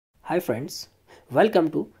Hi friends, welcome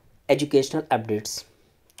to educational updates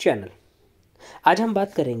channel. आज हम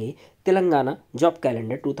बात करेंगे तेलंगाना जॉब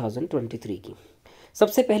कैलेंडर 2023 की।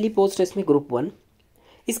 सबसे पहली पोस्ट है इसमें ग्रुप 1।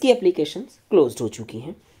 इसकी एप्लीकेशंस क्लोज्ड हो चुकी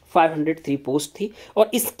हैं। 503 पोस्ट थी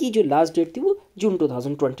और इसकी जो लास्ट डेट थी वो जून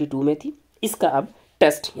 2022 में थी। इसका अब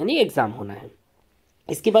टेस्ट यानी एग्ज़ाम होना है।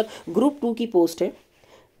 इसके बाद ग्रुप 2 की पोस्ट है।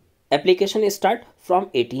 Application start from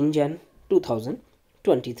 18 Jan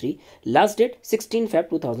 2023, last date 16 Feb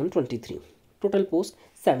 2023, total post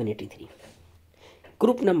 783।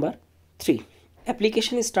 Group number 3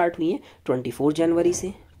 application start हुई है 24 जनवरी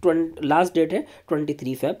से, लास्ट डेट है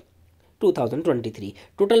 23 Feb 2023,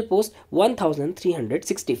 total post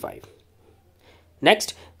 1365।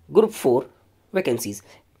 Next group 4 vacancies,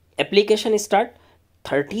 application start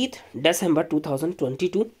 30th December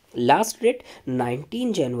 2022, last date 19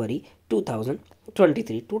 January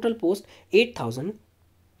 2023, total post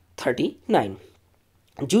 8039।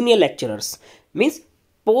 Junior lecturers means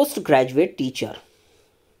post graduate teacher,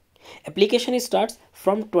 application starts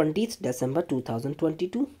from 20th December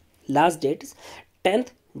 2022, last date is 10th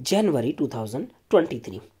January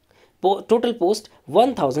 2023, total post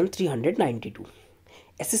 1392।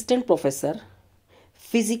 Assistant professor,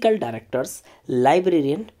 physical directors,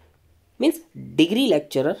 librarian means degree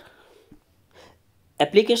lecturer,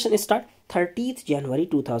 application start 30th January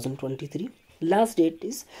 2023, last date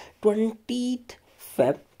is 20th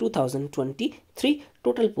Feb 2023,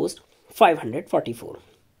 total post 544।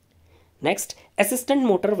 Next assistant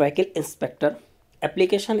motor vehicle inspector,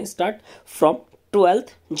 application start from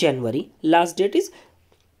 12th January, last date is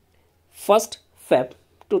 1st Feb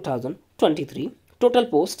 2023, total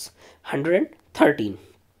post 113।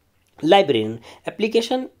 Librarian,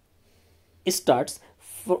 application starts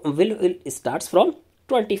from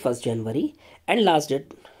 21st January and last date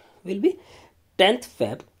will be 10th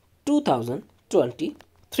Feb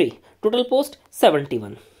 2023, total post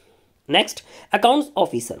 71। Next, accounts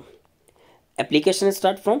officer, application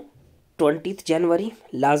start from 20th January,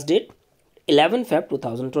 last date 11 Feb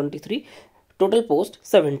 2023, total post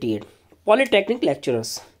 78। Polytechnic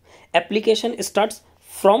lecturers, application starts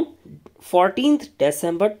from 14th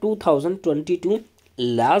December 2022,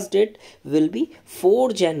 last date will be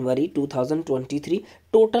 4 January 2023,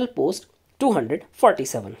 total post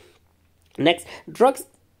 247। Next, drugs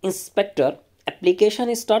inspector,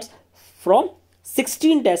 application starts from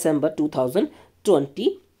 16 December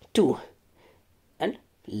 2022 and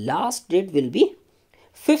last date will be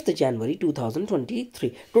 5th January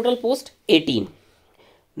 2023, total post 18।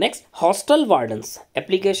 Next, hostel wardens,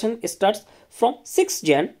 application starts from 6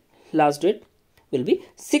 Jan, last date will be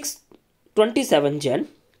 27 Jan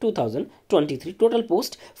 2023, total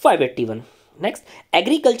post 581। Next,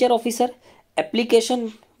 agriculture officer,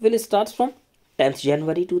 application will start from 10th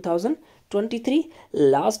January 2023,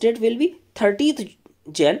 last date will be 30th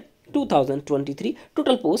Jan 2023,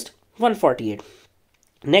 total post 148।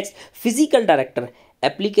 Next, physical director,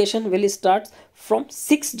 application will start from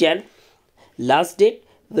 6 Jan, last date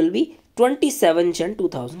will be 27 Jan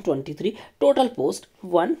 2023, total post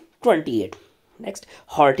 128। Next,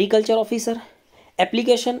 horticulture officer,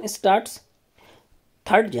 application starts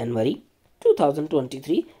 3rd January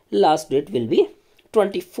 2023, last date will be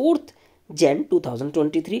 24th Jan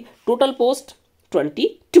 2023, total post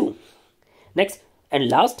 22। Next and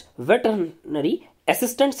last, veterinary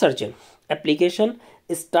assistant surgeon, application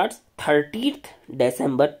starts 30th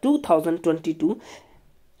December 2022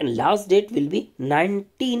 and last date will be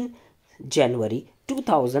 19 January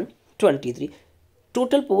 2023,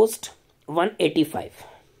 total post 185।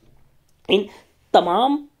 इन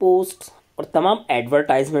तमाम post और तमाम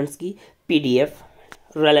advertisements की PDF,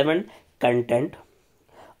 relevant content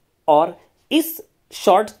और इस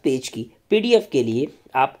short page की PDF के लिए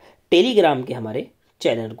आप टेलीग्राम के हमारे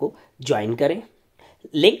चैनल को ज्वाइन करें।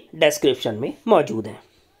 लिंक डिस्क्रिप्शन में मौजूद है।